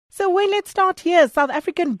So, Wayne, let's start here. South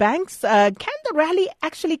African banks, can the rally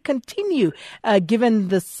actually continue given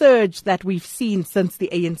the surge that we've seen since the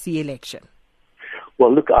ANC election?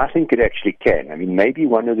 Well, look, I think it actually can. I mean, maybe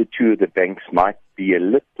one or the two of the banks might be a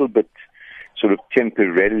little bit sort of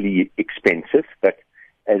temporarily expensive, but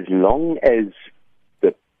as long as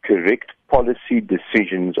the correct policy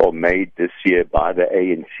decisions are made this year by the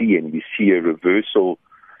ANC and we see a reversal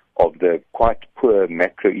of the quite poor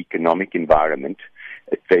macroeconomic environment,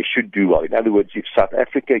 they should do well. In other words, if South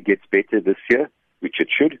Africa gets better this year, which it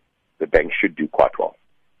should, the bank should do quite well.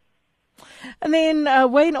 And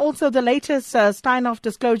then, Wayne, also the latest Steinhoff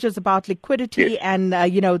disclosures about liquidity and,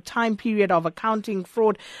 time period of accounting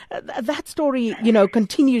fraud. That story,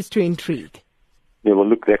 continues to intrigue. Yeah, well,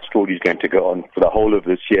 look, that story is going to go on for the whole of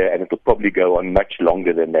this year, and it'll probably go on much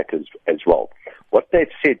longer than that as well. What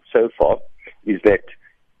they've said so far is that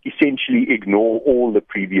essentially ignore all the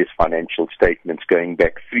previous financial statements going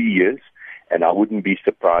back 3 years, and I wouldn't be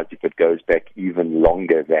surprised if it goes back even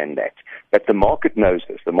longer than that. But the market knows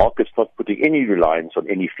this. The market's not putting any reliance on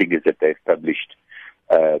any figures that they've published,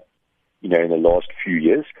 in the last few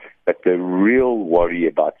years. But the real worry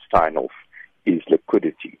about Steinhoff is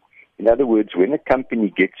liquidity. In other words, when a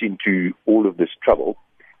company gets into all of this trouble,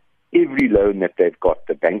 every loan that they've got,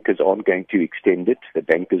 the bankers aren't going to extend it. The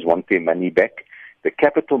bankers want their money back. The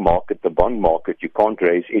capital market, the bond market, you can't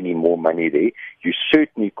raise any more money there. You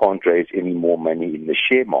certainly can't raise any more money in the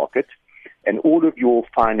share market. And all of your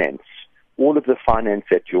finance, all of the finance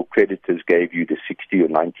that your creditors gave you the 60 or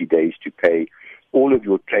 90 days to pay, all of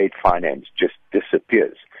your trade finance just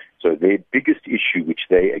disappears. So their biggest issue, which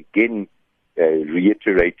they again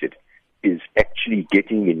reiterated, is actually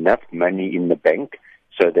getting enough money in the bank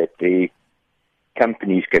so that their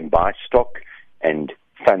companies can buy stock and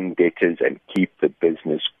fund debtors and keep the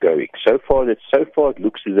business going. So far it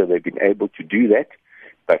looks as though they've been able to do that,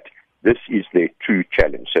 but this is their true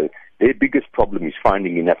challenge. So their biggest problem is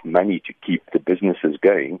finding enough money to keep the businesses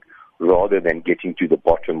going rather than getting to the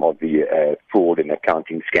bottom of the fraud and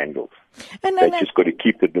accounting scandals. They've just got to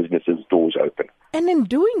keep the businesses' doors open. And in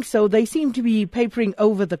doing so, they seem to be papering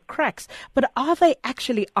over the cracks. But are they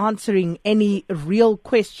actually answering any real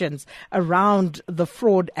questions around the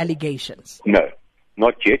fraud allegations? No.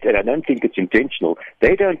 Not yet, and I don't think it's intentional.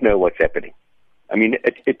 They don't know what's happening. I mean,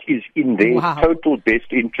 it is in their total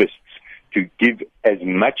best interests to give as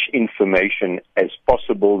much information as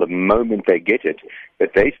possible the moment they get it,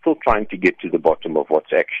 but they're still trying to get to the bottom of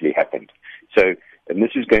what's actually happened. So, and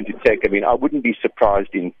this is going to take, I wouldn't be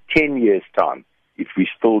surprised in 10 years' time if we're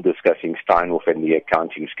still discussing Steinhoff and the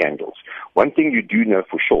accounting scandals. One thing you do know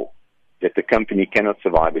for sure, that the company cannot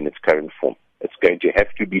survive in its current form. It's going to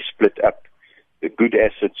have to be split up. The good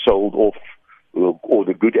assets sold off, or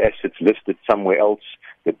the good assets listed somewhere else.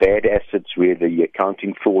 The bad assets where the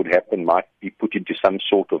accounting fraud happened might be put into some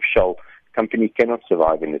sort of shell. Company cannot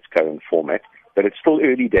survive in its current format, but it's still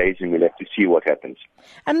early days and we'll have to see what happens.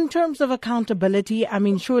 And in terms of accountability,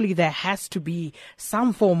 surely there has to be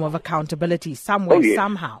some form of accountability somewhere,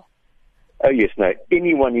 somehow. Oh, yes, no.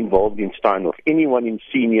 Anyone involved in Steinhoff, anyone in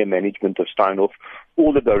senior management of Steinhoff,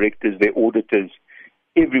 all the directors, their auditors,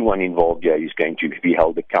 everyone involved here is going to be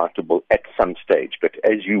held accountable at some stage. But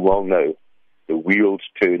as you well know, the wheels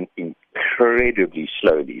turn incredibly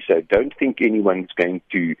slowly. So don't think anyone's going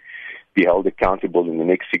to be held accountable in the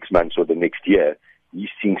next 6 months or the next year. These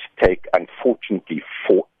things take, unfortunately,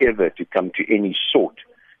 forever to come to any sort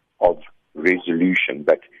of resolution.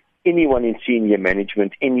 But anyone in senior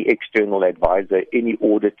management, any external advisor, any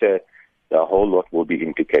auditor, the whole lot will be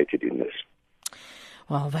implicated in this.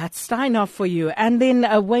 Well, that's Steinhoff for you. And then,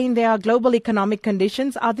 Wayne, there are global economic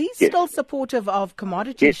conditions. Are these still supportive of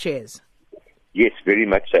commodity shares? Yes, very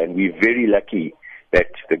much so. And we're very lucky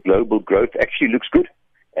that the global growth actually looks good.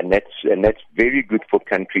 And that's very good for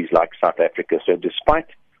countries like South Africa. So despite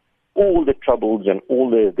all the troubles and all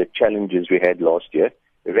the challenges we had last year,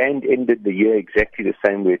 the Rand ended the year exactly the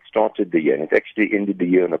same way it started the year. And it actually ended the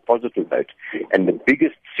year on a positive note. And the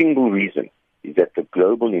biggest single reason is that the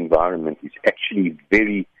global environment is actually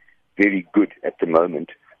very, very good at the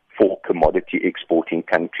moment for commodity exporting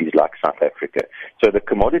countries like South Africa. So the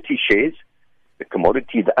commodity shares,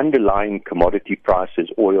 the underlying commodity prices,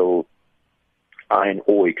 oil, iron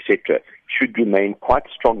ore, etc., should remain quite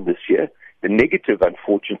strong this year. The negative,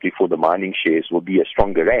 unfortunately, for the mining shares will be a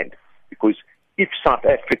stronger Rand, because if South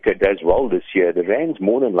Africa does well this year, the Rand's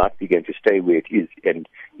more than likely going to stay where it is and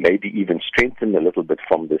maybe even strengthen a little bit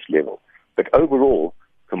from this level. But overall,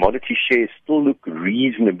 commodity shares still look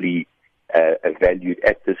reasonably valued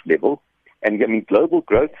at this level. And global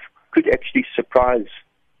growth could actually surprise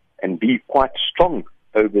and be quite strong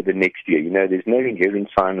over the next year. There's no inherent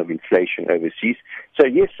sign of inflation overseas. So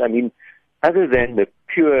yes, other than the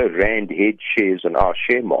pure rand hedge shares on our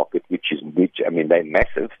share market, they're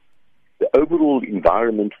massive, the overall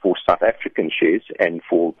environment for South African shares and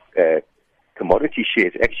for commodity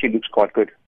shares actually looks quite good.